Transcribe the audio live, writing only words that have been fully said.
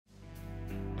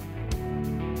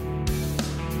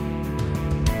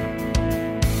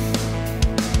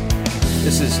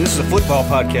is. This is a football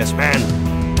podcast, man.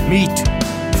 Meat.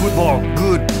 Football.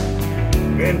 Good.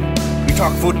 Man, we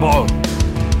talk football.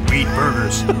 We eat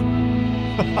burgers.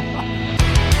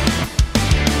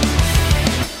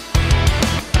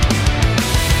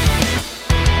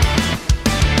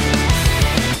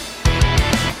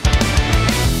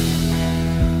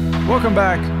 Welcome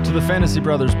back to the Fantasy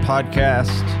Brothers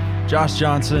podcast. Josh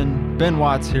Johnson, Ben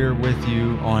Watts here with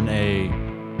you on a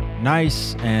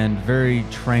nice and very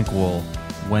tranquil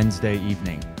Wednesday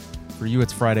evening. For you,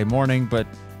 it's Friday morning, but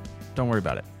don't worry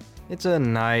about it. It's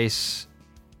been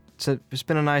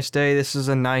a nice day. This is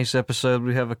a nice episode.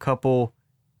 We have a couple,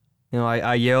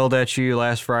 I yelled at you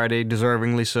last Friday,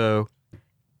 deservingly so.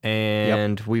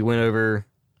 And We went over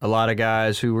a lot of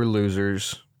guys who were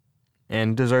losers.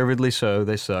 And deservedly so.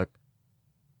 They suck.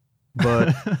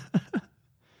 But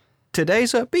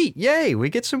today's upbeat. Yay, we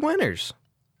get some winners.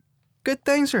 Good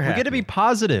things are happening. We get to be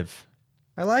positive.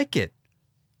 I like it.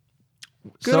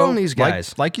 Good on these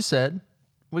guys. Like you said,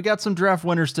 we got some draft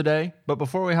winners today. But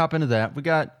before we hop into that, we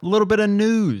got a little bit of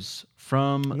news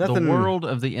from the world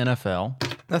of the NFL.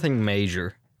 Nothing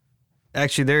major.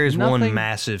 Actually, there is one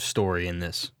massive story in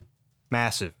this.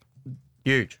 Massive.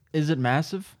 Huge. Is it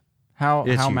massive? How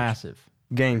huge. Massive?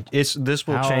 This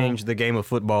will change the game of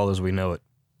football as we know it.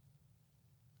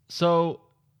 So,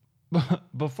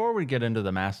 before we get into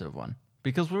the massive one,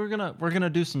 because we're gonna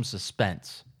do some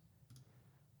suspense.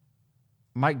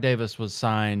 Mike Davis was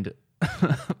signed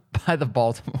by the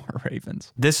Baltimore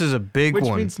Ravens. This is a big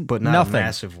one, but not nothing. A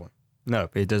massive one. No,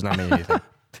 it does not mean anything.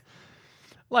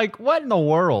 Like, what in the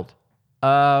world?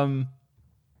 I mean,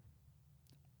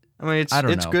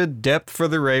 it's good depth for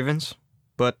the Ravens,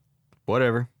 but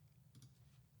whatever.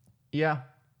 Yeah.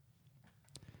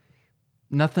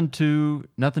 Nothing too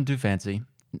fancy.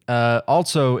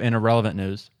 Also, in irrelevant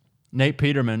news, Nate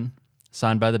Peterman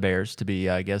signed by the Bears to be,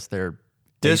 I guess, their.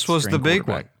 This was the big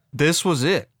one. This was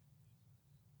it.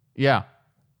 Yeah.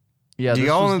 Yeah. Do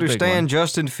y'all understand?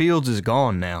 Justin Fields is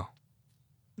gone now.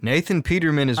 Nathan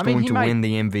Peterman is going to win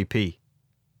the MVP.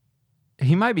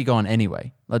 He might be gone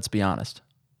anyway. Let's be honest.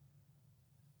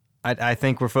 I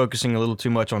think we're focusing a little too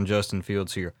much on Justin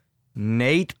Fields here.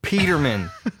 Nate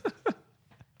Peterman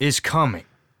is coming.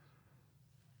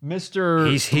 Mr.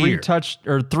 He's here.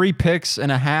 3 picks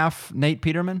and a half, Nate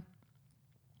Peterman?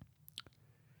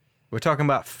 We're talking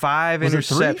about 5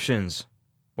 interceptions.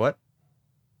 What?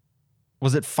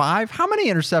 Was it 5? How many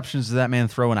interceptions did that man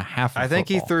throw in a half of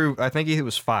football? I think he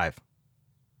was 5.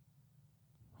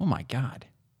 Oh my God.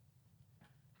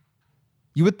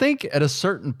 You would think at a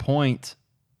certain point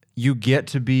you get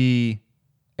to be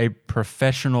a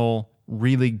professional,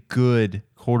 really good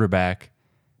quarterback,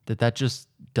 that just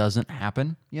doesn't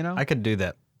happen, I could do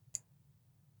that.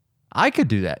 I could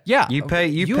do that. Yeah. You pay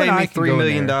me $3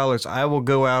 million. I will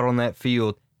go out on that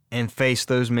field and face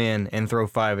those men and throw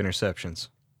 5 interceptions.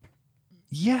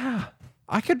 Yeah.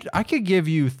 I could give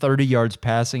you 30 yards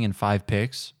passing and 5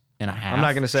 picks and a half. I'm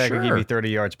not going to say I could give you 30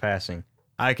 yards passing.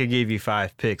 I could give you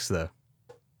 5 picks, though.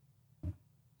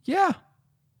 Yeah.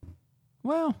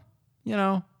 Well,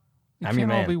 I'm your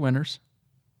man. All be winners.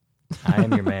 I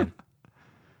am your man.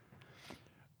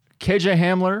 KJ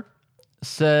Hamler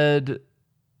said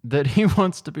that he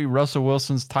wants to be Russell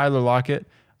Wilson's Tyler Lockett.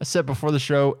 I said before the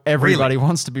show, everybody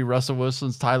wants to be Russell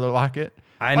Wilson's Tyler Lockett.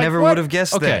 I never would have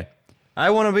guessed that.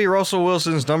 I want to be Russell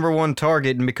Wilson's number 1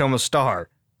 target and become a star.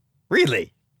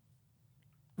 Really?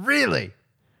 Really?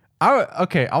 I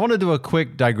want to do a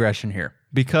quick digression here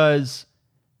because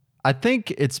I think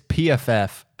it's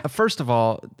PFF. First of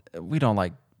all, we don't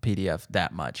like PDF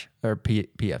that much, or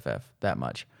PFF that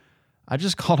much. I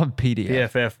just called him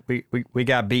PDF. PFF, we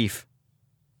got beef.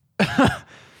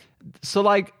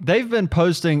 So, they've been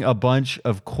posting a bunch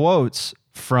of quotes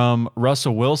from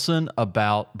Russell Wilson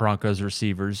about Broncos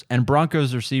receivers and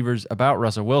Broncos receivers about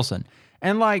Russell Wilson.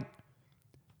 And,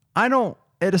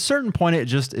 at a certain point, it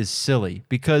just is silly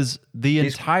because the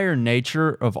entire nature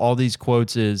of all these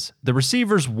quotes is the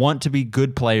receivers want to be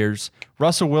good players.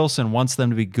 Russell Wilson wants them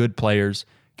to be good players.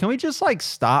 Can we just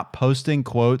stop posting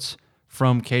quotes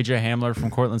from KJ Hamler, from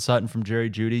Cortland Sutton, from Jerry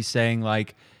Jeudy saying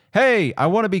hey, I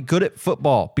want to be good at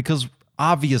football because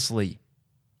obviously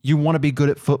you want to be good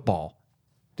at football.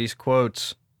 These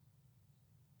quotes,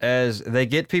 as they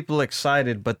get people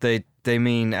excited, but they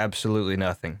mean absolutely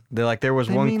nothing. There was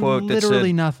one quote that said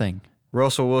literally nothing.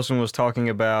 Russell Wilson was talking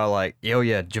about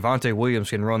Javonte Williams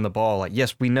can run the ball.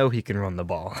 Yes, we know he can run the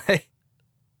ball.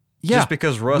 Yeah, just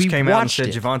because Russ came out and said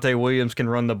Javonte Williams can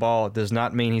run the ball does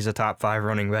not mean he's a top 5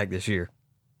 running back this year.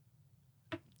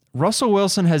 Russell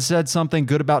Wilson has said something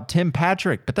good about Tim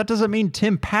Patrick, but that doesn't mean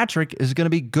Tim Patrick is going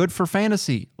to be good for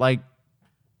fantasy.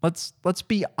 Let's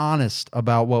be honest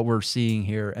about what we're seeing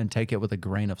here and take it with a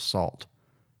grain of salt.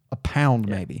 A pound,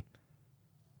 maybe.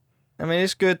 I mean,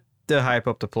 it's good to hype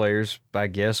up the players, I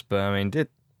guess, but I mean,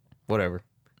 whatever.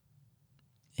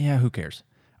 Yeah, who cares?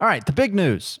 All right, the big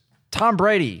news. Tom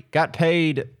Brady got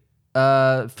paid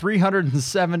 $375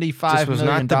 This was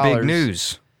million. not the big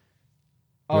news.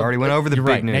 We already went over the big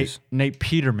right. news. Nate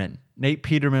Peterman. Nate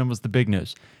Peterman was the big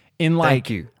news. In Thank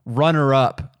you.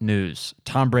 runner-up news,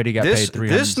 Tom Brady got paid $375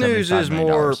 million. This news is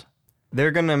more,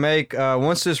 they're going to make,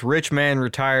 once this rich man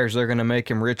retires, they're going to make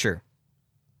him richer.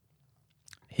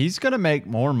 He's going to make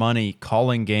more money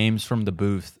calling games from the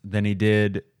booth than he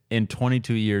did in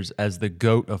 22 years as the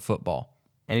GOAT of football.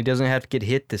 And he doesn't have to get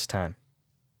hit this time.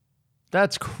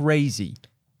 That's crazy.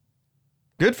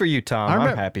 Good for you, Tom.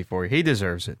 I'm happy for you. He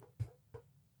deserves it.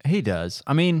 He does.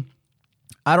 I mean,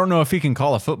 I don't know if he can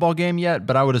call a football game yet,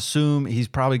 but I would assume he's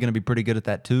probably going to be pretty good at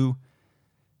that too.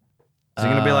 Is he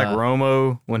going to be like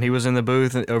Romo when he was in the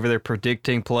booth over there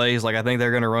predicting plays? Like, I think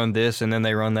they're going to run this and then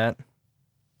they run that.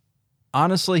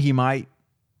 Honestly, he might.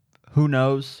 Who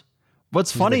knows?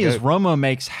 What's funny is Romo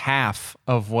makes half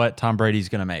of what Tom Brady's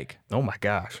going to make. Oh, my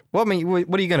gosh. Well, I mean,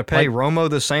 what are you going to pay Romo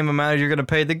the same amount as you're going to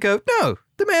pay the GOAT? No.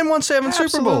 The man won 7 Super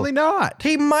Bowls. Absolutely not.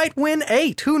 He might win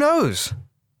 8. Who knows?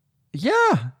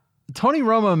 Yeah. Tony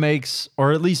Romo makes,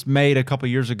 or at least made a couple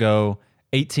years ago,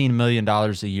 $18 million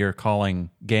a year calling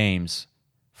games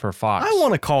for Fox. I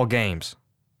want to call games.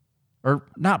 Or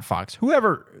not Fox.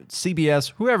 Whoever,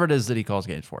 CBS, whoever it is that he calls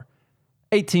games for.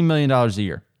 $18 million a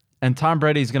year. And Tom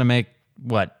Brady's going to make,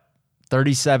 what,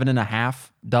 37 and a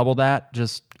half? Double that?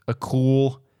 Just a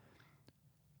cool,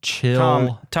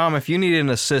 chill. Tom, if you need an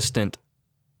assistant,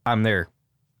 I'm there.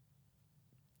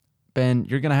 Ben,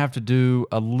 you're going to have to do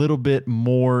a little bit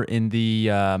more in the,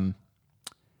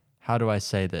 how do I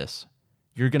say this?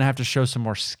 You're going to have to show some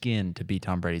more skin to be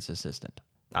Tom Brady's assistant.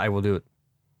 I will do it.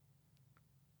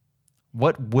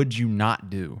 What would you not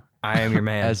do? I am your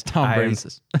man. As Tom Brady's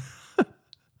assistant.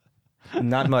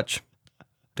 Not much.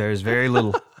 There's very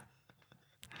little.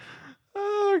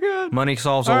 Oh, God. Money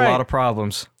solves a lot of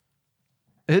problems.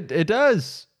 It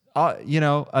does.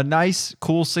 A nice,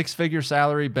 cool 6-figure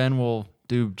salary, Ben will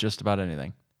do just about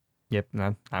anything. Yep,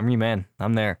 I'm your man.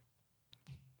 I'm there.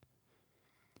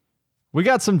 We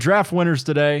got some draft winners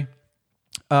today.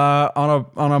 On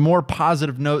a more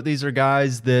positive note, these are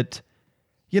guys that,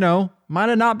 might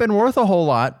have not been worth a whole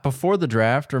lot before the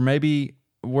draft, or maybe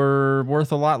were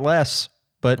worth a lot less.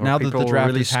 But now that the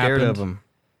draft has happened, of them.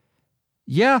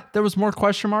 Yeah, there was more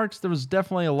question marks. There was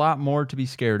definitely a lot more to be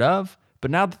scared of. But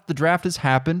now that the draft has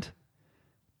happened,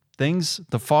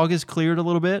 the fog is cleared a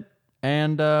little bit,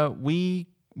 and we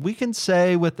can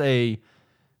say with a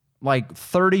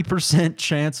 30%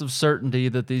 chance of certainty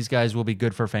that these guys will be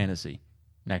good for fantasy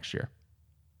next year.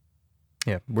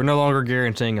 Yeah, we're no longer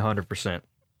guaranteeing 100%.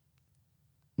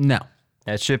 No.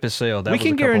 That ship has sailed. That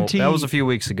was a few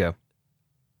weeks ago.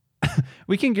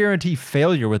 We can guarantee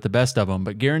failure with the best of them,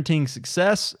 but guaranteeing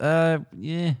success,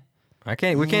 yeah. We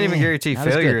can't even guarantee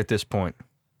failure at this point.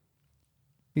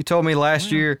 You told me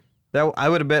last year that I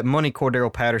would have bet money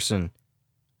Cordero Patterson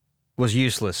was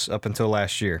useless up until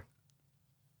last year.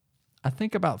 I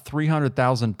think about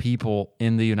 300,000 people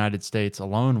in the United States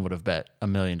alone would have bet $1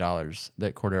 million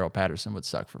that Cordero Patterson would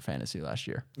suck for fantasy last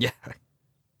year. Yeah.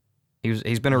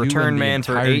 He's been a return man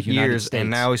for 8 years,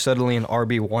 and now he's suddenly an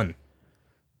RB1.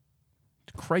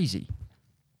 Crazy.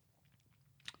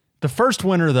 The first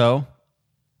winner, though,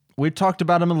 we talked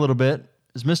about him a little bit,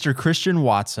 is Mr. Christian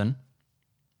Watson,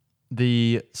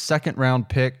 the second-round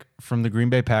pick from the Green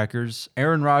Bay Packers.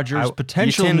 Aaron Rodgers,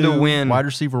 potential new wide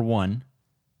receiver 1.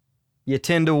 You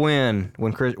tend to win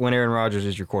when Aaron Rodgers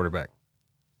is your quarterback.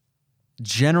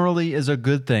 Generally is a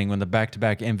good thing when the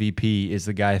back-to-back MVP is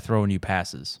the guy throwing you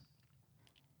passes.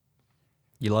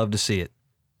 You love to see it.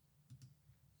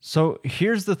 So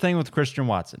here's the thing with Christian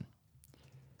Watson.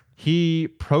 He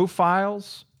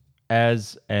profiles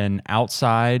as an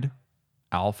outside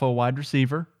alpha wide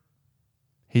receiver.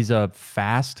 He's a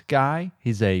fast guy.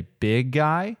 He's a big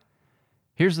guy.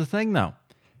 Here's the thing, though.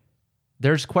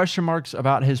 There's question marks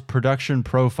about his production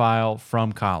profile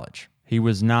from college. He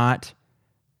was not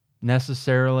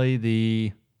necessarily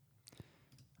the,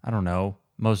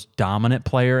 most dominant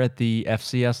player at the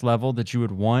FCS level that you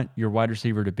would want your wide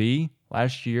receiver to be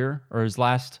last year, or his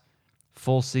last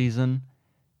full season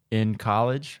in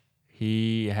college.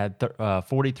 He had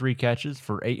 43 catches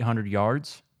for 800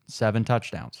 yards, 7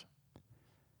 touchdowns.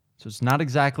 So it's not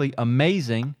exactly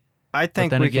amazing. I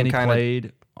think we can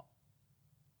kind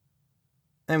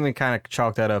of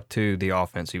chalk that up to the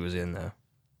offense he was in, though.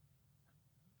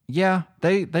 Yeah,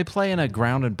 they play in a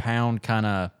ground and pound kind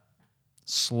of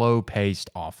slow-paced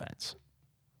offense.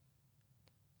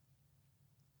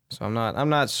 So I'm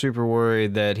not super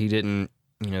worried that he didn't,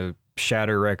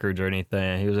 shatter records or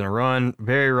anything. He was in a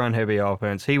very run-heavy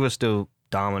offense. He was still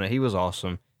dominant. He was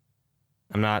awesome.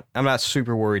 I'm not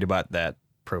super worried about that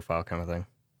profile kind of thing.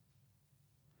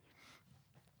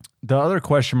 The other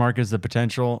question mark is the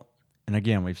potential, and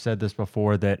again, we've said this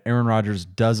before, that Aaron Rodgers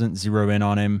doesn't zero in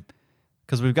on him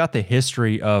because we've got the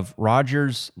history of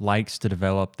Rodgers likes to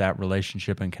develop that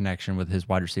relationship and connection with his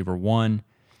wide receiver one,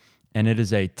 and it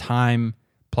is a time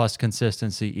plus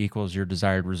consistency equals your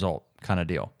desired result kind of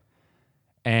deal.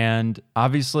 And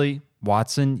obviously,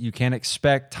 Watson, you can't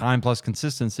expect time plus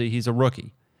consistency. He's a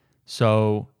rookie.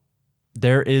 So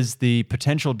there is the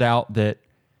potential doubt that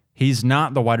he's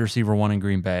not the wide receiver one in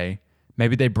Green Bay.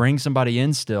 Maybe they bring somebody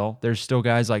in still. There's still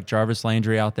guys like Jarvis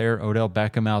Landry out there, Odell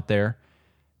Beckham out there,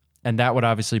 and that would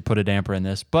obviously put a damper in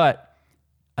this. But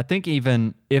I think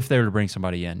even if they were to bring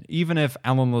somebody in, even if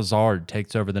Allen Lazard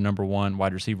takes over the number one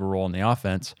wide receiver role in the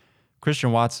offense,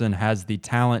 Christian Watson has the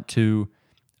talent to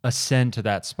ascend to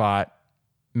that spot,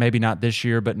 maybe not this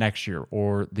year, but next year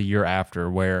or the year after,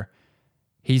 where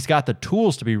he's got the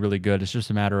tools to be really good. It's just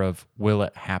a matter of will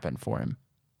it happen for him.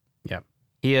 Yeah.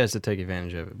 He has to take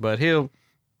advantage of it. But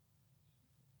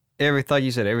like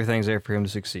you said, everything's there for him to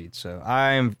succeed. So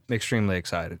I'm extremely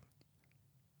excited.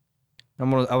 I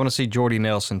want to see Jordy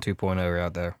Nelson 2.0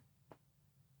 out there.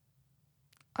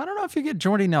 I don't know if you get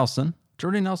Jordy Nelson.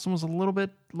 Jordy Nelson was a little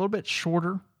bit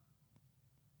shorter.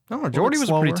 No, Jordy was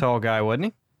a pretty tall guy, wasn't he?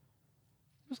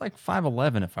 He was like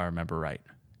 5'11", if I remember right.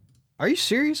 Are you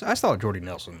serious? I thought Jordy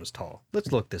Nelson was tall.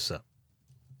 Let's look this up.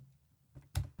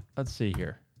 Let's see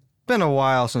here. Been a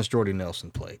while since Jordy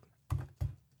Nelson played.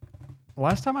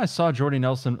 Last time I saw Jordy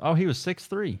Nelson, he was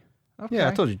 6'3". Okay. Yeah,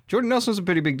 I told you. Jordy Nelson's a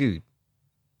pretty big dude.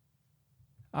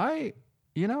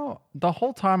 The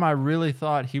whole time I really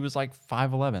thought he was like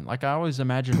 5'11". Like I always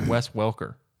imagined Wes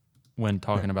Welker when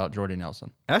talking about Jordy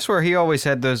Nelson. That's where he always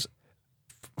had those,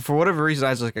 for whatever reason,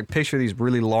 I just picture these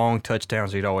really long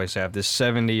touchdowns he'd always have. This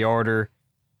 70-yarder,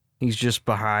 he's just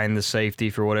behind the safety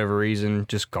for whatever reason,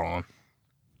 just gone.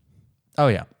 Oh,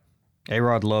 yeah.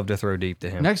 A-Rod loved to throw deep to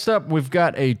him. Next up, we've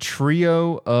got a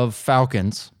trio of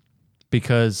Falcons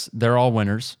because they're all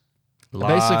winners. A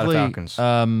lot of Falcons.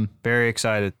 Very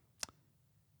excited.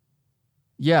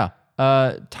 Yeah.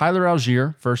 Tyler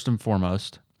Algier, first and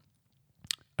foremost.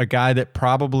 A guy that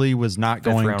probably was not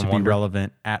going to be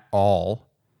relevant at all.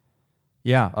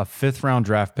 Yeah, a fifth-round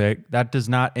draft pick. That does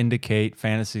not indicate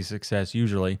fantasy success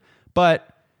usually. But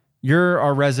you're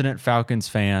a resident Falcons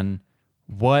fan.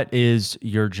 What is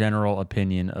your general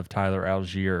opinion of Tyler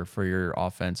Algier for your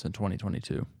offense in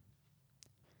 2022?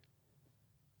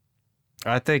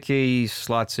 I think he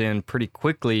slots in pretty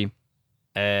quickly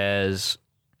as,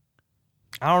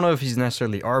 I don't know if he's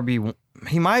necessarily RB.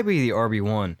 He might be the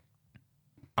RB1.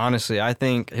 Honestly, I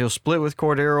think he'll split with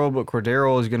Cordero, but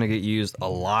Cordero is going to get used a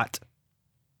lot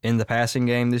in the passing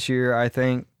game this year, I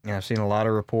think. And I've seen a lot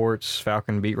of reports,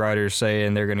 Falcon beat writers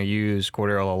saying they're going to use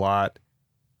Cordero a lot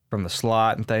from the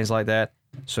slot and things like that.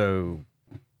 So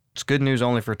it's good news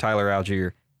only for Tyler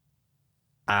Algier.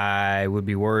 I would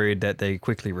be worried that they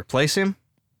quickly replace him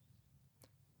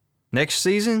next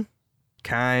season,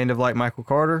 kind of like Michael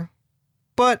Carter.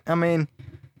 But,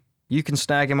 you can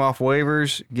snag him off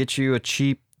waivers, get you a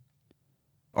cheap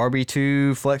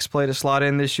RB2 flex play to slot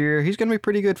in this year. He's going to be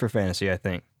pretty good for fantasy, I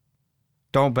think.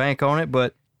 Don't bank on it,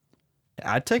 but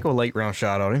I'd take a late round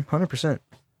shot on him, 100%.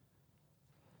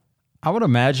 I would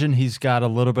imagine he's got a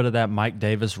little bit of that Mike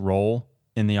Davis role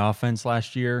in the offense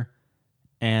last year.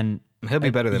 And he'll be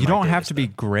better than you Mike don't Davis, have to be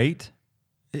great.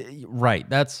 Right.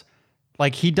 That's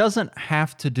like he doesn't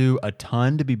have to do a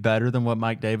ton to be better than what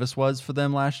Mike Davis was for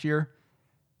them last year.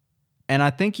 And I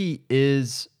think he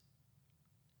is,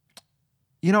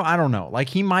 I don't know. Like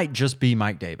he might just be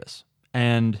Mike Davis.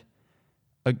 And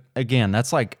again,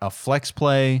 that's like a flex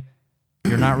play.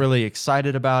 You're not really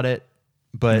excited about it,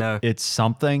 but it's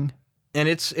something. And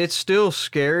it's still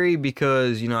scary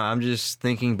because, I'm just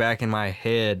thinking back in my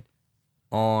head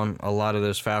on a lot of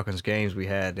those Falcons games we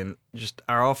had, and just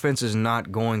our offense is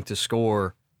not going to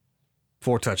score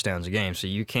 4 touchdowns a game, so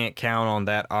you can't count on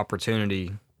that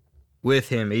opportunity with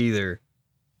him either.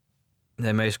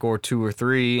 They may score 2 or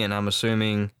 3, and I'm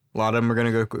assuming a lot of them are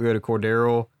going to go to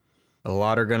Cordero. A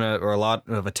lot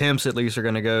of attempts at least are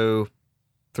going to go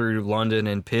through London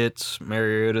and Pitts.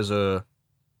 Mariota's a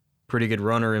pretty good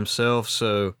runner himself,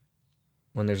 so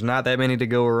when there's not that many to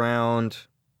go around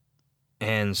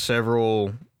and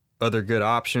several other good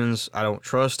options, I don't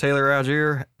trust Taylor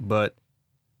Algier, but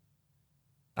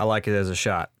I like it as a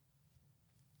shot.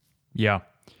 Yeah.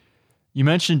 You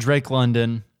mentioned Drake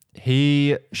London.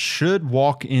 He should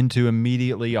walk into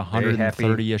immediately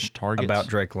 130-ish targets. About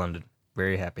Drake London.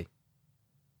 Very happy.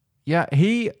 Yeah,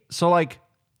 I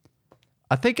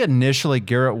think initially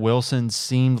Garrett Wilson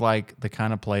seemed like the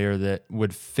kind of player that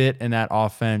would fit in that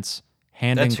offense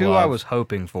hand in glove. That's who I was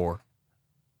hoping for.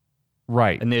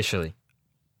 Right. Initially.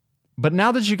 But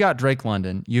now that you got Drake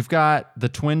London, you've got the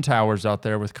Twin Towers out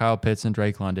there with Kyle Pitts and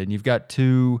Drake London. You've got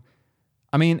two...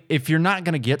 I mean, if you're not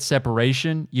going to get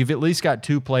separation, you've at least got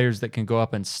two players that can go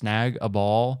up and snag a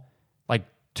ball, like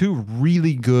two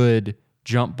really good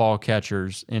jump ball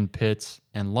catchers in Pitts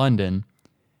and London.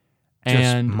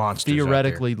 And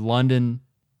theoretically, London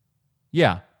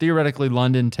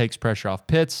takes pressure off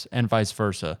Pitts and vice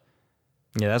versa.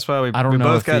 Yeah, that's why we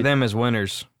both got them as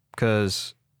winners,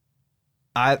 because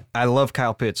I love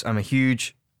Kyle Pitts. I'm a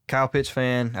huge Kyle Pitts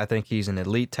fan. I think he's an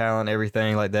elite talent,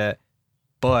 everything like that.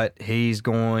 But he's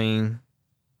going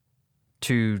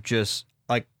to just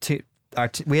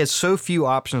we had so few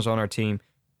options on our team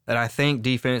that I think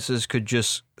defenses could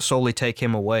just solely take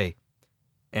him away,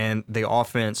 and the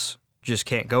offense just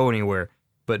can't go anywhere.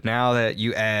 But now that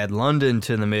you add London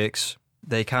to the mix,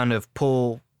 they kind of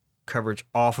pull coverage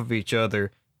off of each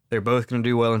other. They're both going to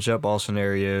do well in jump ball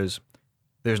scenarios.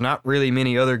 There's not really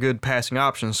many other good passing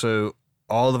options, so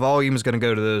all the volume is going to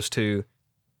go to those two.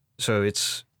 So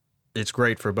it's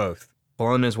great for both.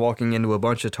 London's walking into a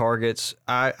bunch of targets.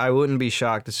 I wouldn't be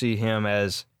shocked to see him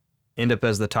end up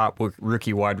as the top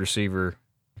rookie wide receiver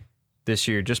this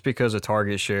year, just because of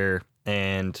target share,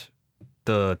 and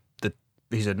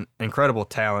he's an incredible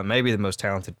talent, maybe the most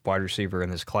talented wide receiver in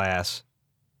this class.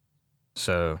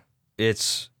 So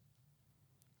it's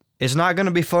not going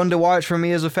to be fun to watch for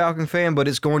me as a Falcon fan, but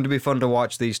it's going to be fun to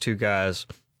watch these two guys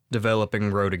develop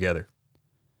and grow together.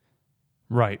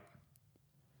 Right.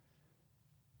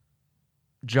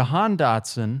 Jahan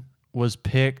Dotson was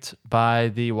picked by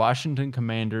the Washington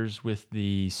Commanders with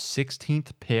the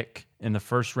 16th pick in the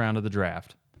first round of the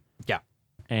draft. Yeah.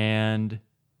 And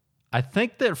I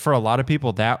think that for a lot of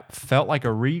people, that felt like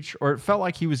a reach, or it felt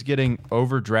like he was getting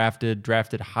overdrafted,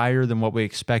 drafted higher than what we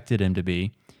expected him to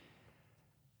be.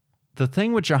 The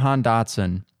thing with Jahan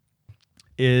Dotson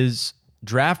is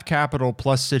draft capital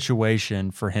plus situation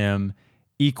for him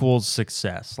equals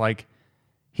success. Like,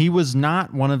 he was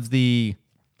not one of the,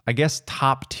 I guess,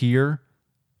 top tier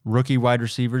rookie wide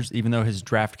receivers, even though his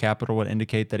draft capital would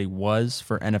indicate that he was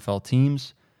for NFL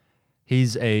teams.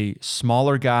 He's a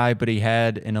smaller guy, but he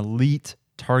had an elite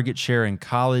target share in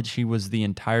college. He was the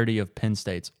entirety of Penn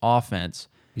State's offense.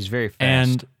 He's very fast.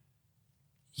 And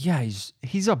yeah,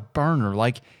 he's a burner.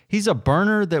 Like, he's a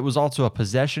burner that was also a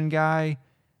possession guy.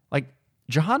 Like,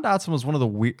 Jahan Dotson was one of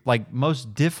the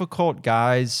most difficult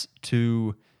guys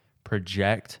to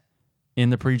project in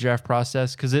the pre-draft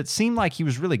process, because it seemed like he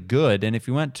was really good. And if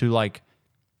you went to, like,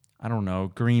 I don't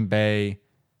know, Green Bay,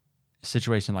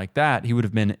 situation like that, he would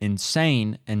have been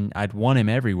insane and I'd want him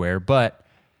everywhere. But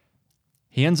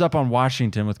he ends up on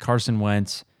Washington with Carson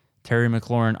Wentz, Terry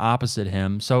McLaurin opposite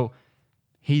him. So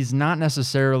he's not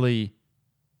necessarily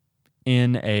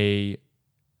in a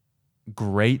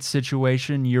great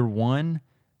situation year one,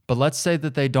 but let's say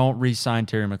that they don't re-sign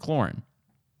Terry McLaurin.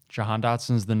 Jahan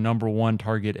Dotson's the number one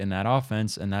target in that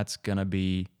offense, and that's going to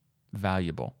be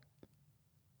valuable.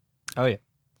 Oh, yeah.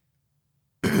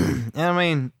 I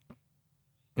mean,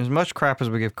 as much crap as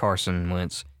we give Carson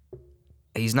Wentz,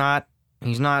 he's not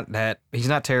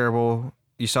terrible.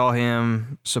 You saw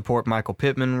him support Michael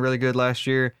Pittman really good last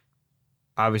year.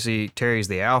 Obviously, Terry's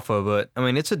the alpha, but I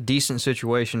mean, it's a decent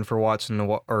situation for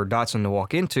Dotson to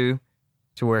walk into,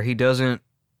 to where he doesn't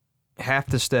have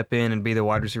to step in and be the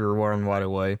wide receiver one right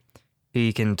away.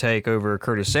 He can take over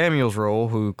Curtis Samuel's role,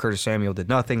 who Curtis Samuel did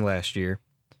nothing last year.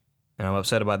 And I'm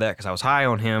upset about that because I was high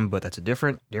on him, but that's a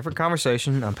different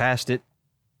conversation. I'm past it.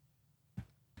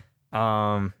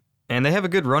 And they have a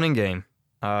good running game,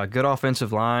 good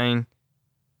offensive line.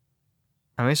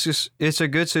 I mean, it's a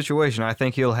good situation. I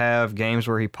think he'll have games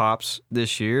where he pops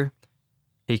this year.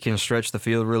 He can stretch the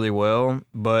field really well,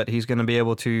 but he's going to be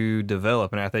able to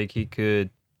develop, and I think he could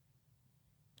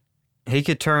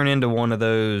turn into one of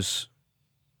those.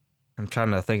 I'm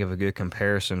trying to think of a good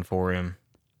comparison for him.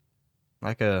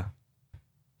 I don't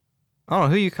know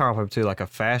who you compare him to, like a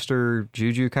faster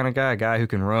Juju kind of guy, a guy who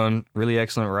can run really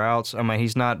excellent routes. I mean,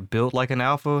 he's not built like an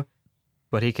alpha,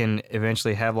 but he can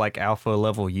eventually have like alpha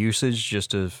level usage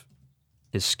just of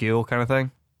his skill kind of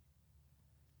thing.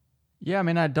 Yeah, I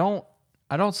mean, I don't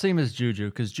see him as Juju,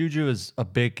 because Juju is a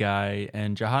big guy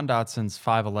and Jahan Dotson's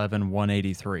 5'11",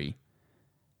 183.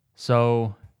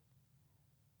 So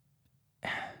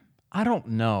I don't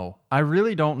know. I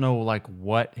really don't know like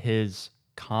what his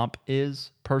comp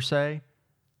is per se.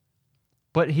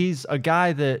 But he's a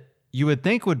guy that you would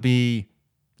think would be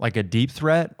like a deep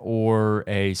threat or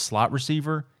a slot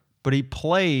receiver, but he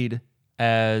played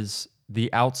as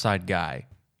the outside guy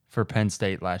for Penn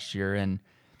State last year, and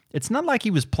it's not like he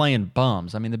was playing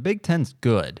bums. I mean, the Big Ten's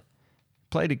good.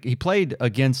 He played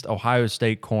against Ohio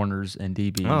State corners and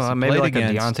DBs. Oh, maybe like a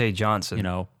Deontay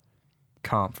Johnson,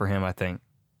 comp for him, I think.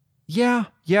 Yeah,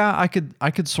 I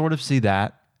could sort of see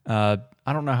that. I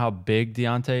don't know how big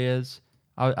Deontay is.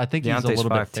 I think he's a little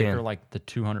bit thicker, like the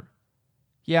 200.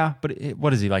 Yeah, but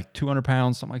what is he, like 200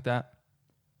 pounds, something like that?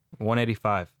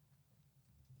 185.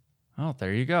 Oh,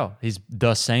 there you go. He's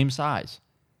the same size.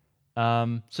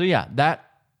 So yeah, that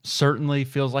certainly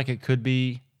feels like it could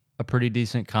be a pretty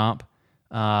decent comp.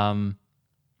 I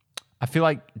feel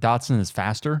like Dotson is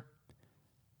faster.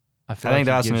 I think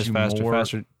Dotson is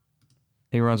faster.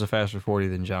 He runs a faster 40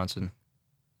 than Johnson.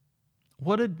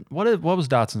 What was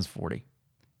Dotson's 40?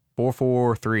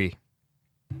 4.43.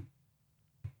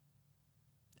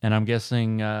 And I'm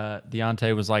guessing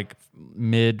Deontay was like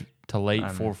mid to late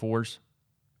 4.4s.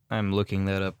 I'm looking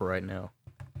that up right now.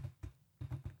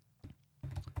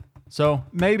 So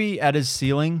maybe at his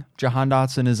ceiling, Jahan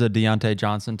Dotson is a Deontay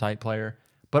Johnson type player,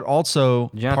 but also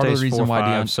part of the reason why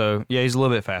Deontay. So yeah, he's a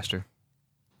little bit faster.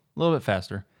 A little bit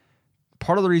faster.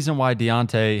 Part of the reason why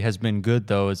Deontay has been good,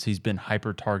 though, is he's been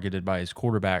hyper targeted by his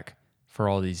quarterback for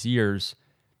all these years.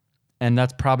 And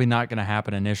that's probably not going to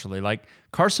happen initially. Like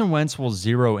Carson Wentz will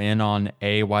zero in on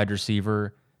a wide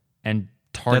receiver and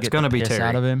target the piss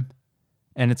out of him.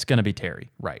 And it's going to be Terry,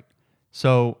 right?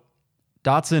 So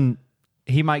Dotson,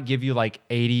 he might give you like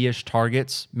 80-ish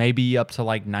targets, maybe up to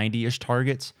like 90-ish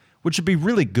targets, which would be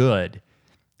really good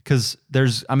because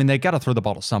they got to throw the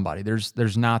ball to somebody.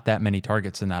 There's not that many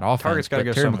targets in that offense. Targets got to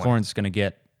go Terry somewhere. McLaurin's going to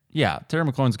get, Terry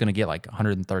McLaurin's going to get like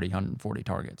 130, 140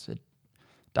 targets.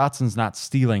 Dotson's not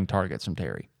stealing targets from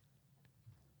Terry.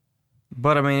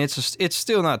 But I mean, it's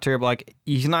still not terrible. Like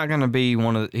he's not going to be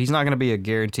a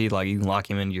guaranteed like you can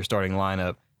lock him into your starting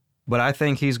lineup. But I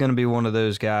think he's going to be one of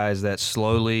those guys that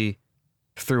slowly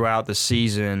throughout the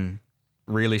season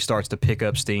really starts to pick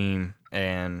up steam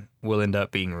and will end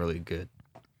up being really good.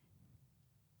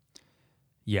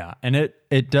 Yeah, and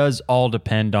it does all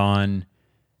depend on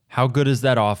how good is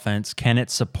that offense? Can it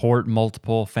support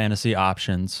multiple fantasy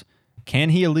options?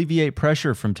 Can he alleviate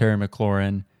pressure from Terry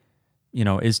McLaurin?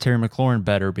 Is Terry McLaurin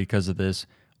better because of this?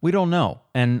 We don't know.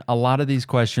 And a lot of these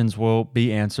questions will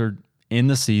be answered in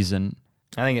the season.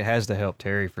 I think it has to help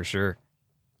Terry for sure.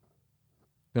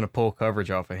 Going to pull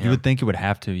coverage off of him. You would think it would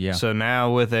have to, yeah. So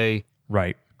now with a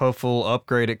hopeful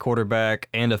upgrade at quarterback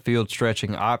and a field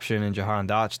stretching option in Jahan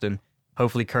Dotson,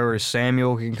 hopefully Curtis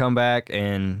Samuel can come back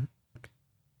and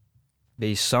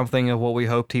be something of what we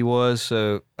hoped he was.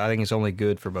 So I think it's only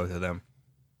good for both of them.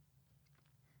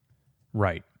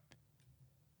 Right.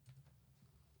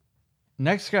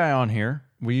 Next guy on here,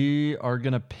 we are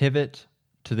going to pivot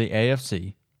to the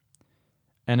AFC.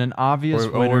 And an obvious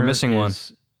winner we're missing one.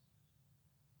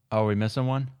 Oh, are we missing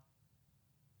one?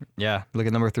 Yeah, look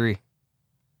at number 3.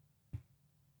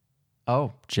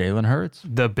 Oh, Jalen Hurts.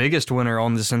 The biggest winner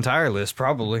on this entire list,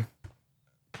 probably.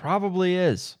 Probably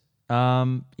is.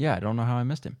 I don't know how I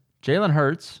missed him. Jalen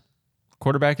Hurts,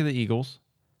 quarterback of the Eagles,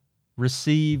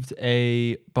 received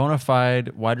a bona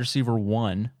fide wide receiver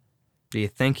 1. Do you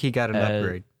think he got an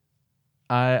upgrade?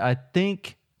 I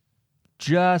think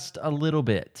just a little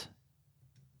bit.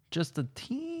 Just a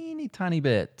teeny tiny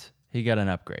bit. He got an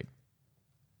upgrade.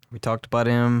 We talked about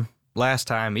him last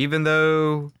time. Even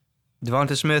though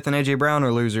Devonta Smith and A.J. Brown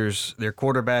are losers, their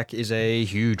quarterback is a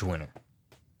huge winner.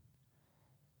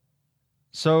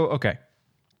 So, okay.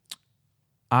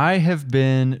 I have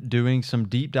been doing some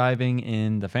deep diving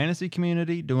in the fantasy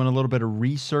community, doing a little bit of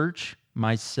research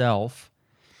myself,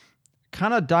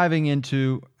 kind of diving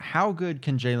into how good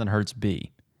can Jalen Hurts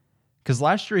be? Because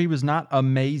last year he was not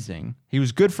amazing. He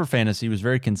was good for fantasy. He was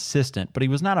very consistent, but he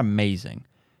was not amazing.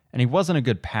 And he wasn't a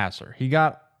good passer. He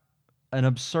got an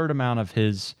absurd amount of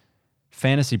his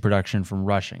fantasy production from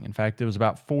rushing. In fact, it was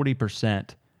about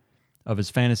 40% of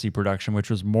his fantasy production, which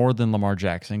was more than Lamar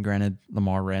Jackson. Granted,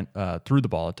 Lamar threw the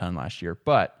ball a ton last year.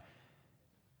 But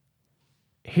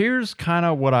here's kind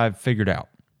of what I've figured out.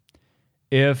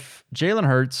 If Jalen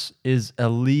Hurts is a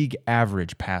league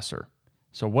average passer,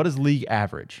 so what is league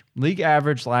average? League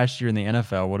average last year in the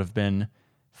NFL would have been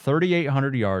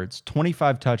 3,800 yards,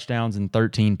 25 touchdowns, and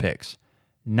 13 picks.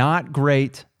 Not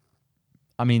great.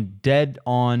 I mean, dead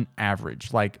on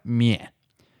average, like meh.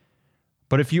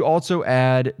 But if you also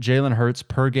add Jalen Hurts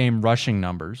per game rushing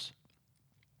numbers,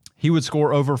 he would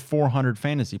score over 400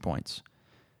 fantasy points.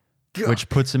 which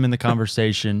puts him in the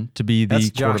conversation to be the That's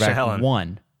Josh quarterback Allen.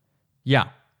 1. Yeah.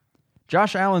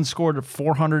 Josh Allen scored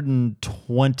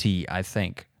 420, I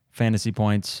think, fantasy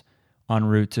points en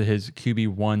route to his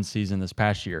QB1 season this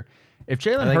past year. If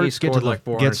Jalen Hurts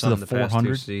gets to the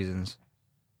 400 seasons.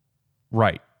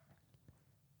 Right.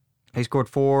 He scored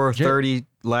 430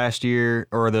 last year,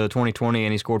 or the 2020,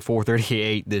 and he scored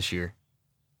 438 this year.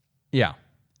 Yeah.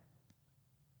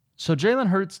 So Jalen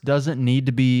Hurts doesn't need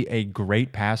to be a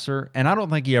great passer, and I don't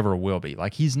think he ever will be.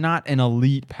 Like, he's not an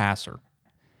elite passer.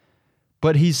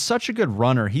 But he's such a good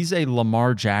runner. He's a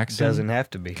Lamar Jackson Doesn't have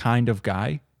to be. kind of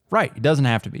guy. Right. He doesn't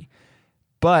have to be.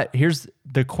 But here's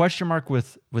the question mark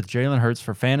with Jalen Hurts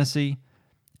for fantasy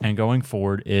and going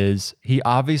forward is he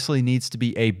obviously needs to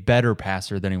be a better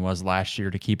passer than he was last year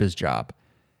to keep his job.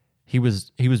 He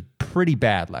was pretty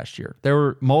bad last year. There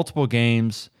were multiple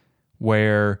games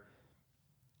where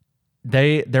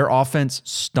their offense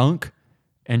stunk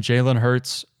and Jalen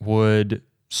Hurts would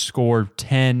score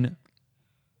 10,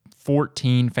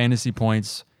 14 fantasy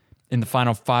points in the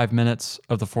final 5 minutes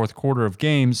of the fourth quarter of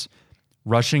games,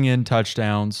 rushing in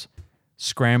touchdowns,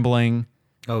 scrambling,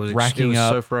 racking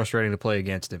up. So frustrating to play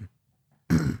against him.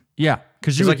 Yeah,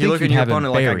 because you look at your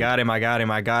opponent like, I got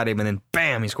him, and then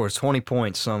bam, he scores 20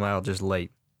 points somehow just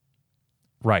late.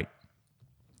 Right.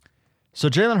 So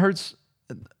Jalen Hurts,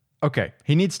 okay,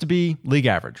 he needs to be league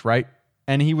average, right?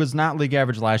 And he was not league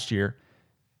average last year.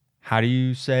 How do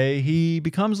you say he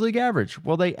becomes league average?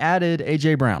 Well, they added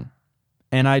A.J. Brown.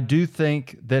 And I do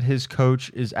think that his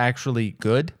coach is actually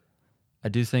good. I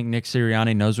do think Nick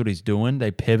Sirianni knows what he's doing.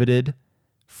 They pivoted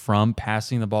from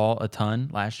passing the ball a ton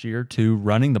last year to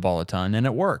running the ball a ton, and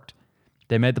it worked.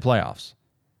 They made the playoffs.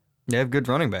 They have good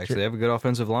running backs. They have a good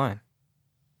offensive line.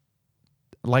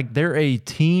 Like, they're a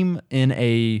team in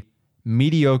a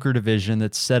mediocre division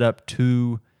that's set up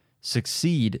to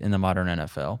succeed in the modern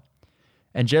NFL.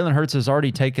 And Jalen Hurts has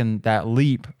already taken that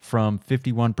leap from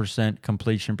 51%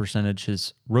 completion percentage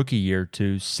his rookie year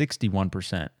to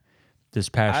 61% this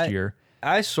past year.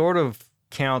 I sort of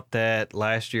count that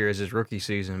last year as his rookie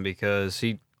season because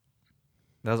I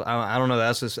don't know,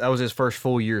 that was his first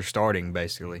full year starting,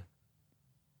 basically.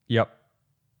 Yep.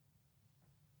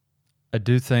 I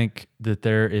do think that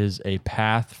there is a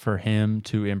path for him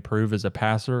to improve as a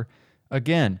passer.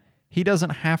 Again, he doesn't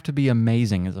have to be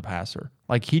amazing as a passer.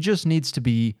 Like, he just needs to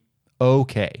be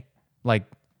okay. Like,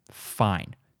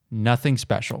 fine. Nothing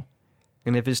special.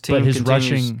 And if his team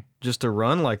continues just to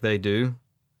run like they do,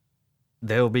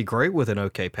 they'll be great with an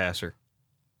okay passer.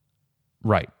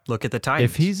 Right. Look at the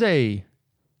Titans.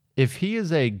 If he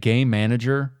is a game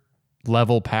manager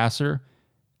level passer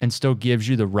and still gives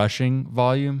you the rushing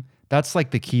volume, that's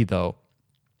like the key, though.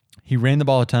 He ran the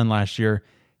ball a ton last year.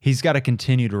 He's got to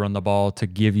continue to run the ball to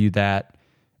give you that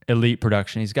elite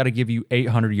production. He's got to give you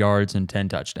 800 yards and 10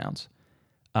 touchdowns.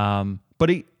 But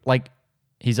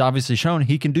he's obviously shown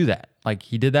he can do that. Like,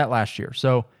 he did that last year.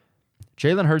 So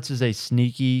Jalen Hurts is a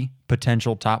sneaky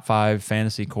potential top 5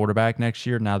 fantasy quarterback next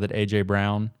year now that A.J.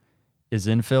 Brown is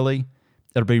in Philly.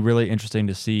 It'll be really interesting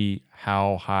to see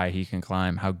how high he can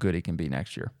climb, how good he can be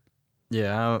next year.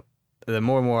 Yeah, the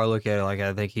more and more I look at it, like,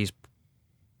 I think if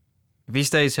he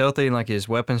stays healthy and like his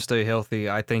weapons stay healthy,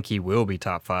 I think he will be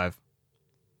top 5.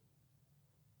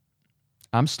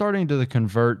 I'm starting to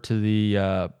convert to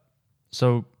the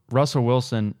so Russell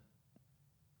Wilson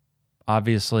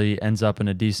obviously ends up in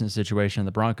a decent situation in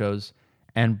the Broncos.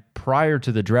 And prior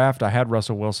to the draft, I had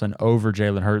Russell Wilson over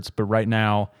Jalen Hurts. But right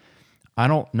now, I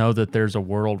don't know that there's a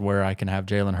world where I can have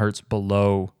Jalen Hurts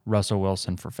below Russell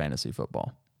Wilson for fantasy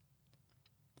football.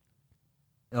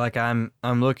 Like, I'm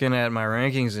looking at my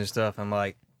rankings and stuff. I'm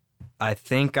like, I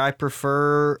think I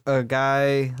prefer a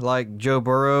guy like Joe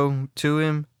Burrow to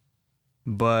him,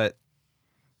 but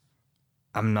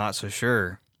I'm not so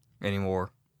sure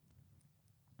anymore.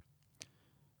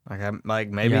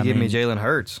 Maybe give me Jalen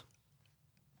Hurts.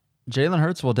 Jalen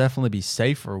Hurts will definitely be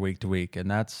safer week to week,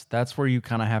 and that's where you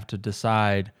kind of have to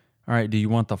decide, all right, do you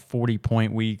want the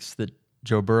 40-point weeks that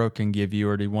Joe Burrow can give you,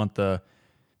 or do you want the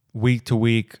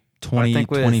week-to-week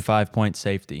 25-point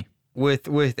safety?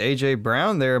 With A.J.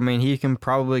 Brown there, I mean, he can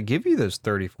probably give you those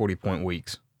 30, 40-point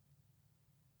weeks.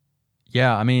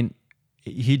 Yeah, I mean,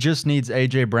 he just needs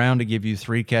A.J. Brown to give you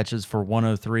 3 catches for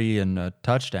 103 and a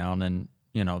touchdown, and,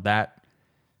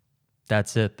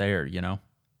 that's it there,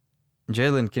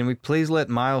 Jalen, can we please let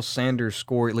Miles Sanders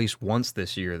score at least once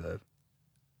this year, though?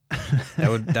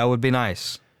 That would be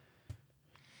nice.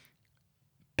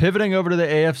 Pivoting over to the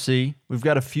AFC, we've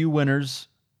got a few winners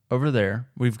over there.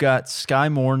 We've got Sky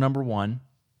Moore, number 1,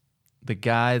 the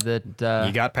guy that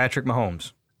you got Patrick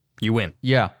Mahomes. You win.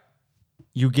 Yeah.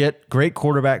 You get great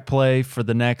quarterback play for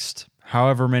the next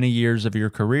however many years of your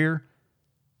career.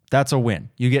 That's a win.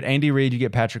 You get Andy Reid, you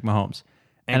get Patrick Mahomes.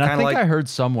 And I think I heard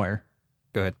somewhere.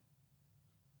 Go ahead.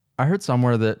 I heard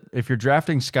somewhere that if you're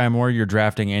drafting Sky Moore, you're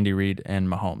drafting Andy Reid and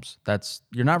Mahomes.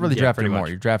 You're not really drafting Moore.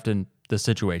 You're drafting the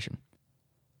situation.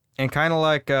 And kind of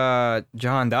like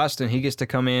Jahan Dotson, he gets to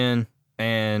come in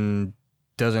and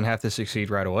doesn't have to succeed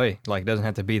right away. Like, doesn't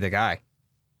have to be the guy.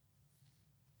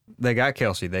 They got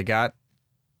Kelsey. They got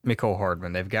Mecole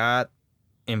Hardman. They've got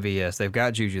MVS. They've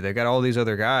got Juju. They've got all these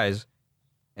other guys.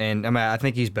 And, I mean, I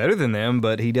think he's better than them,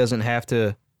 but he doesn't have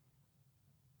to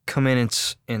come in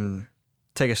and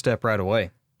take a step right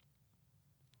away.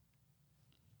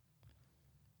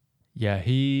 Yeah,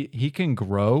 he can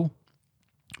grow,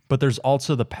 but there's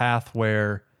also the path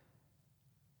where,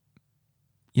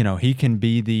 you know, he can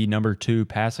be the number 2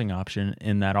 passing option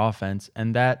in that offense,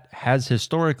 and that has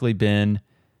historically been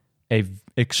a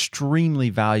extremely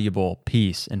valuable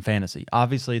piece in fantasy.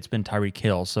 Obviously, it's been Tyreek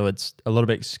Hill, so it's a little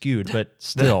bit skewed, but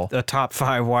still. The top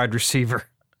 5 wide receiver.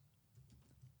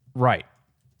 Right.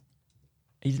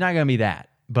 He's not going to be that,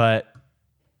 but,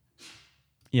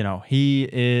 you know, he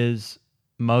is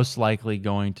most likely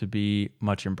going to be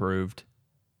much improved.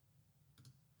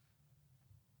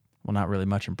 Well, not really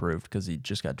much improved because he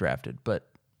just got drafted, but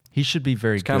he should be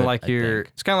very good. It's kind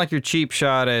of like your cheap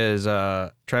shot as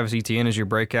Travis Etienne as your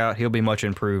breakout. He'll be much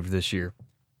improved this year.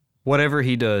 Whatever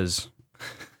he does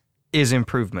is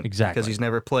improvement. Exactly. Because he's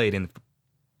never played in.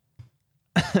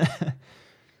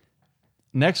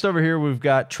 Next over here, we've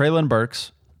got Treylon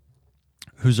Burks,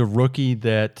 who's a rookie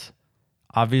that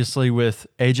obviously with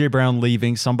A.J. Brown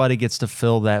leaving, somebody gets to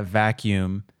fill that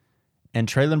vacuum. And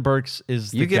Treylon Burks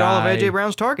is the guy. You get all of A.J.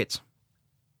 Brown's targets.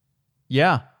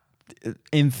 Yeah,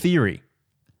 in theory.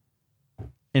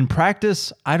 In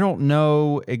practice, I don't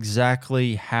know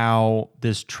exactly how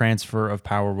this transfer of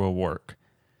power will work.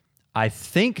 I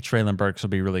think Treylon Burks will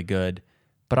be really good,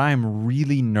 but I am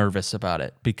really nervous about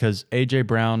it because A.J.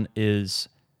 Brown is,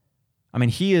 I mean,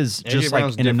 he is just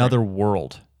like in another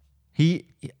world. He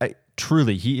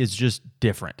is just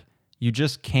different. You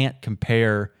just can't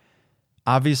compare.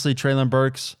 Obviously, Treylon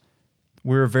Burks,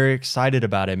 we were very excited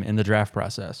about him in the draft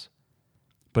process.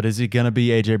 But is he going to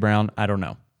be A.J. Brown? I don't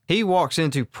know. He walks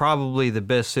into probably the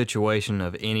best situation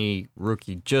of any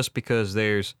rookie just because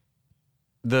there's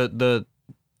the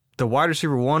wide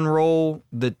receiver 1 role,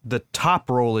 the top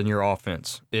role in your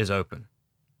offense is open.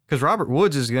 Because Robert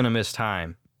Woods is going to miss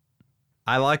time.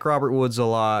 I like Robert Woods a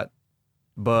lot,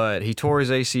 but he tore his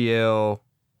ACL,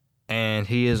 and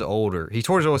he is older. He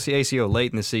tore his ACL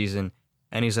late in the season,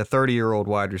 and he's a 30-year-old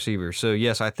wide receiver. So,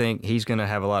 yes, I think he's going to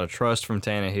have a lot of trust from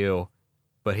Tannehill,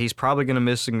 but he's probably going to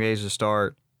miss some games to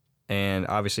start, and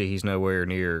obviously he's nowhere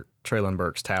near Treylon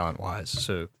Burks talent-wise.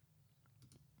 So,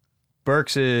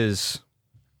 Burks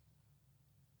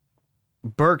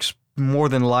more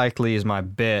than likely is my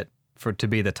bet to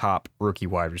be the top rookie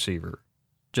wide receiver,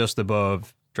 just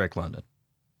above Drake London.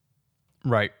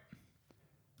 Right.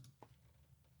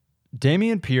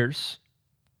 Dameon Pierce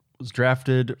was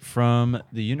drafted from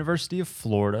the University of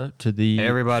Florida to the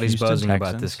Everybody's Houston buzzing Texans.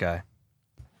 about this guy.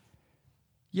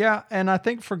 Yeah, and I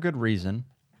think for good reason.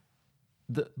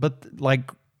 But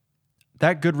like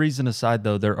that good reason aside,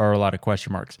 though, there are a lot of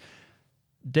question marks.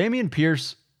 Dameon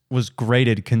Pierce was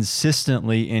graded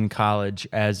consistently in college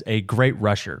as a great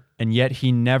rusher, and yet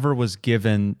he never was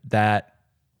given that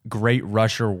great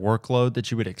rusher workload that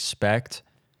you would expect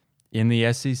in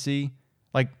the SEC.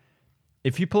 Like,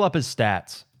 if you pull up his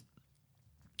stats,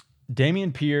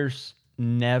 Dameon Pierce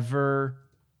never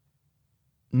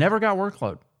got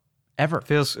workload, ever.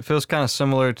 Feels kind of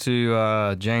similar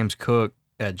to James Cook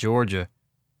at Georgia,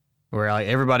 where like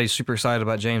everybody's super excited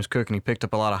about James Cook and he picked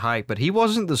up a lot of hype, but he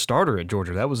wasn't the starter at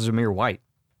Georgia. That was Zamir White.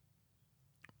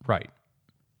 Right.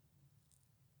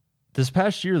 This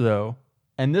past year, though,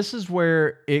 and this is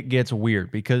where it gets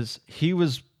weird because he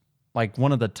was like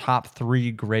one of the top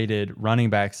 3 graded running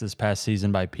backs this past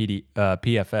season by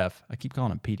PFF. I keep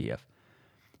calling him PDF.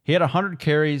 He had 100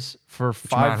 carries for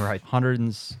 100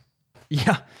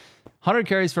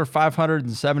 carries for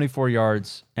 574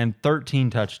 yards and 13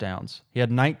 touchdowns. He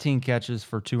had 19 catches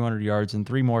for 200 yards and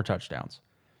 3 more touchdowns.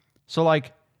 So,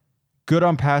 like, good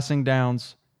on passing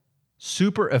downs,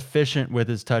 super efficient with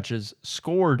his touches,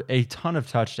 scored a ton of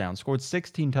touchdowns, scored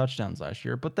 16 touchdowns last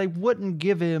year, but they wouldn't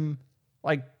give him,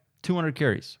 like, 200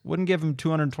 carries, wouldn't give him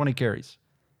 220 carries.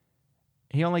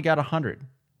 He only got 100.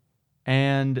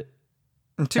 And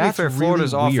to be fair,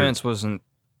 Florida's offense wasn't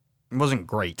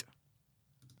great.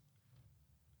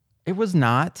 It was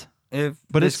not.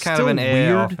 But it's kind of an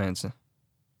AA offense.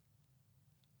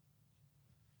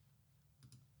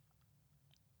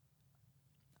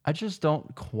 I just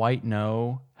don't quite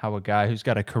know how a guy who's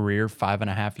got a career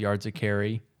 5.5 yards a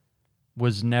carry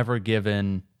was never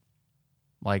given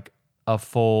like a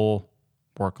full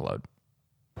workload.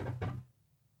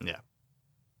 Yeah.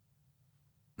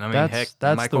 I mean,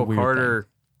 that's Michael Carter,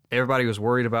 everybody was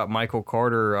worried about Michael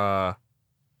Carter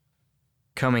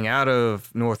coming out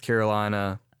of North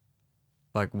Carolina,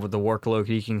 like with the workload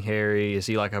he can carry. Is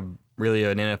he like really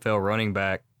an NFL running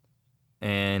back?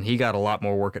 And he got a lot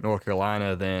more work at North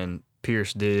Carolina than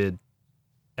Pierce did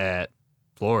at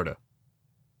Florida.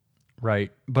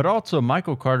 Right. But also,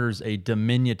 Michael Carter's a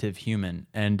diminutive human,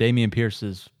 and Dameon Pierce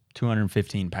is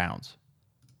 215 pounds.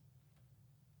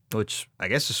 Which I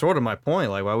guess is sort of my point.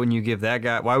 Like, why wouldn't you give that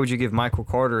guy, why would you give Michael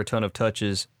Carter a ton of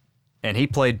touches? And he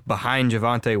played behind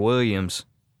Javonte Williams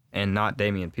and not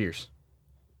Dameon Pierce.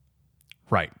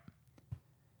 Right.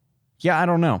 Yeah, I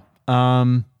don't know.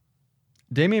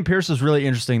 Dameon Pierce is really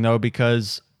interesting, though,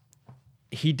 because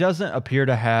he doesn't appear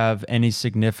to have any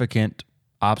significant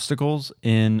obstacles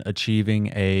in achieving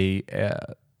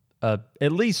at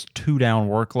least 2-down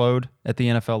workload at the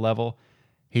NFL level.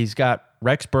 He's got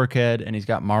Rex Burkhead and he's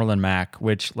got Marlon Mack,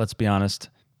 which, let's be honest,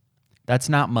 that's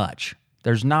not much.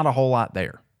 There's not a whole lot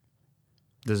there.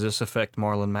 Does this affect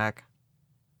Marlon Mack?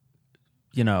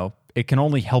 You know, it can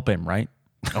only help him, right?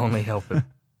 Only help him.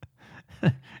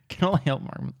 Can only help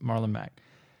Marlon Mack.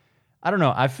 I don't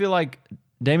know. I feel like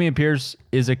Dameon Pierce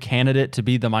is a candidate to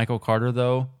be the Michael Carter,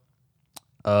 though,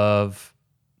 of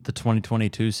the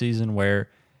 2022 season, where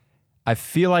I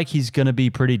feel like he's going to be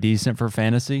pretty decent for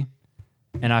fantasy,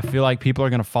 and I feel like people are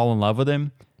going to fall in love with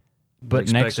him.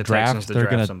 But next draft, they're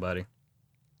going to somebody.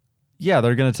 Yeah,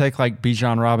 they're going to take like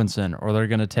Bijan Robinson, or they're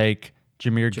going to take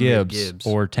Jahmyr Gibbs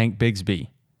or Tank Bigsby.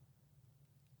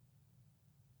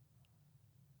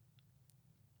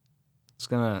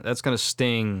 That's gonna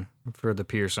sting for the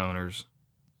Pierce owners.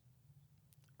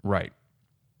 Right.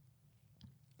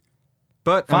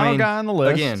 But final guy on the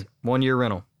list. Again, 1-year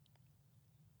rental.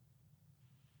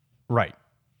 Right.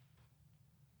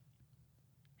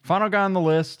 Final guy on the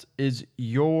list is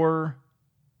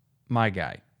my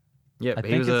guy. Yeah, I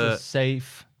think it's a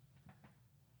safe.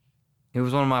 He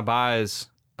was one of my buys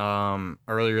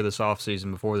earlier this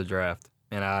offseason before the draft,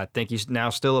 and I think he's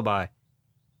now still a buy. It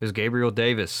was Gabriel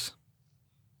Davis.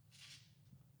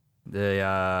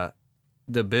 The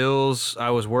Bills, I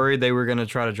was worried they were going to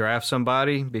try to draft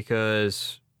somebody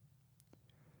because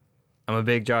I'm a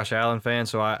big Josh Allen fan,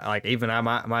 so I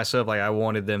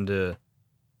wanted them to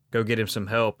go get him some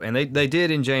help. And they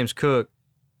did in James Cook,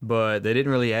 but they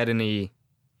didn't really add any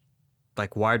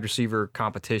like wide receiver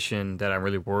competition that I'm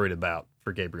really worried about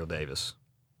for Gabriel Davis.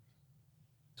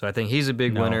 So I think he's a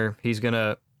big winner. His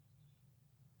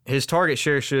target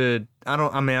share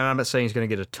I'm not saying he's going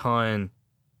to get a ton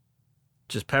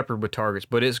just peppered with targets,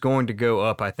 but it's going to go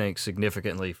up, I think,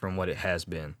 significantly from what it has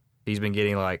been. He's been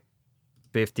getting like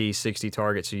 50, 60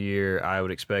 targets a year. I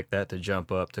would expect that to jump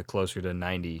up to closer to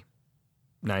 90,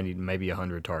 maybe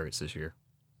 100 targets this year.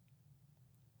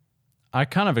 I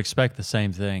kind of expect the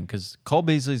same thing because Cole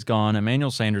Beasley's gone,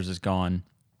 Emmanuel Sanders is gone.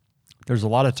 There's a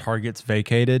lot of targets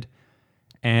vacated,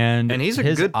 and he's a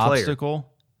good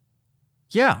obstacle.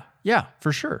 Player. Yeah,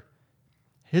 for sure.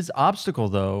 His obstacle,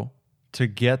 though, to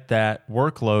get that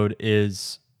workload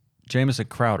is Jamison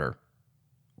Crowder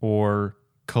or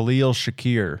Khalil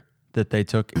Shakir that they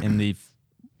took in the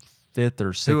 5th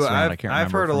or 6th round. I can't remember.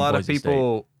 I've heard a lot of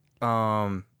people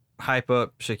hype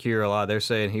up Shakir a lot. They're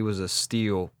saying he was a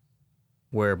steal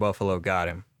where Buffalo got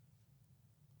him.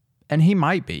 And he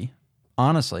might be.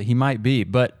 Honestly, he might be.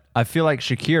 But I feel like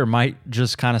Shakir might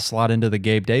just kind of slot into the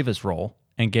Gabe Davis role,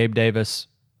 and Gabe Davis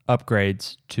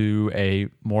upgrades to a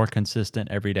more consistent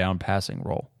every down passing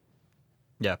role.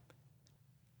 Yeah.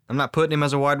 I'm not putting him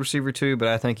as a wide receiver 2, but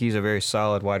I think he's a very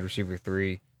solid wide receiver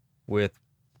 3 with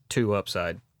 2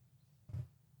 upside.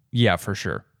 Yeah, for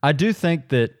sure. I do think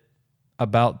that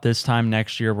about this time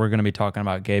next year, we're going to be talking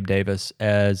about Gabe Davis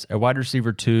as a wide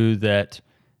receiver 2 that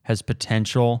has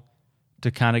potential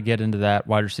to kind of get into that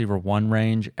wide receiver 1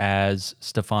 range as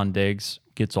Stephon Diggs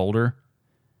gets older.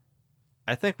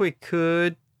 I think we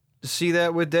could see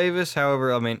that with Davis.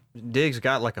 However, I mean, Diggs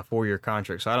got like a 4-year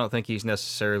contract, so I don't think he's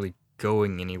necessarily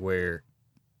going anywhere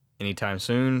anytime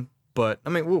soon. But, I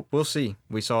mean, we'll see.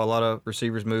 We saw a lot of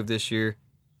receivers move this year.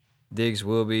 Diggs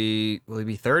will he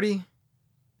be 30?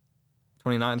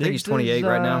 29? I think he's 28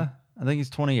 right now. I think he's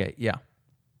 28, yeah.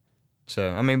 So,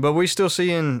 I mean, but we still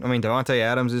seeing, Davante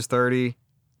Adams is 30.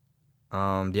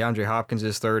 DeAndre Hopkins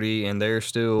is 30, and they're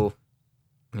still,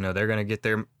 they're going to get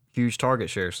their huge target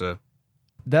share. So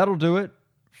that'll do it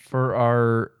for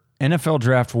our NFL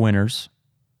draft winners.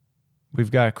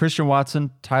 We've got Christian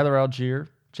Watson, Tyler Algier,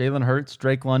 Jalen Hurts,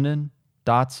 Drake London,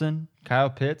 Dotson, Kyle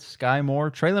Pitts, Sky Moore,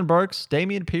 Treylon Burks,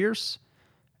 Dameon Pierce,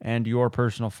 and your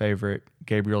personal favorite,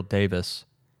 Gabriel Davis.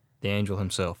 The angel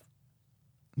himself.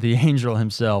 The angel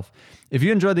himself. If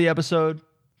you enjoyed the episode,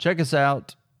 check us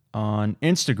out on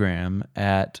Instagram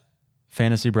at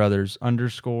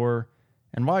FantasyBrothers_.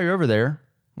 And while you're over there,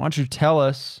 why don't you tell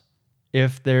us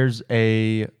if there's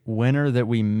a winner that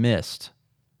we missed?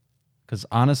 Because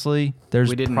honestly,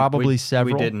 there's probably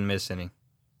several. We didn't miss any.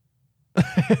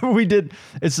 We did.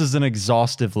 This is an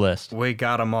exhaustive list. We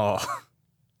got them all.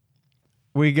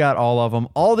 We got all of them.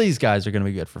 All these guys are going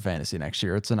to be good for fantasy next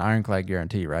year. It's an ironclad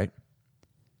guarantee, right?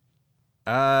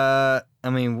 I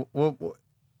mean,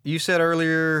 you said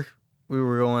earlier we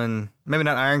were going, maybe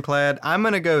not ironclad. I'm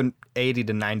going to go 80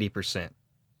 to 90%.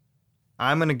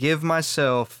 I'm going to give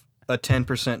myself a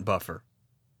 10% buffer.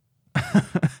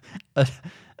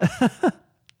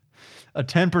 A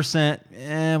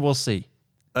 10%, we'll see.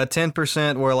 A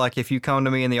 10% where, like, if you come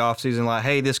to me in the offseason like,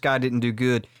 hey, this guy didn't do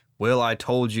good, well, I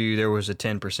told you there was a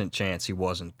 10% chance he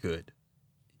wasn't good.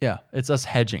 Yeah, it's us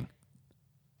hedging.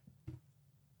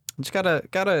 Just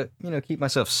gotta keep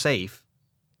myself safe.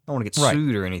 I don't want to get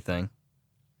sued or anything.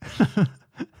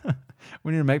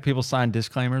 We need to make people sign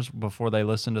disclaimers before they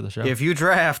listen to the show. If you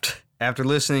draft after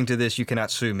listening to this, you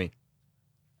cannot sue me.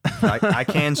 I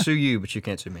can sue you, but you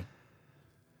can't sue me.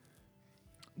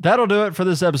 That'll do it for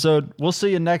this episode. We'll see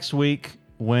you next week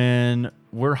when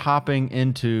we're hopping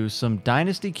into some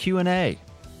Dynasty Q&A.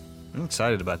 I'm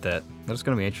excited about that. That's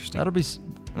going to be interesting. That'll be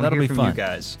from fun. You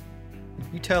guys,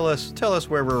 you tell us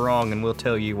where we're wrong, and we'll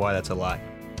tell you why that's a lie.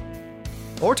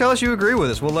 Or tell us you agree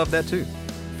with us. We'll love that too.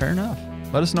 Fair enough.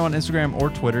 Let us know on Instagram or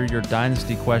Twitter your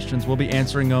Dynasty questions. We'll be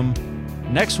answering them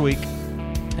next week,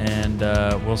 and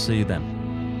we'll see you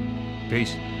then.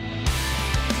 Peace.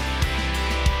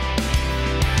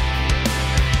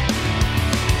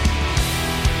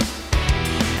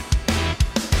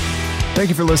 Thank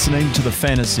you for listening to the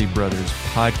Fantasy Brothers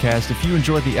podcast. If you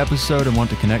enjoyed the episode and want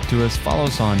to connect to us, follow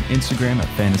us on Instagram at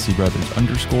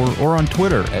FantasyBrothers_ or on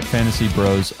Twitter at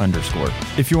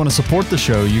FantasyBros_. If you want to support the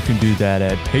show, you can do that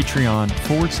at Patreon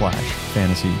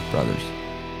 /Fantasy Brothers.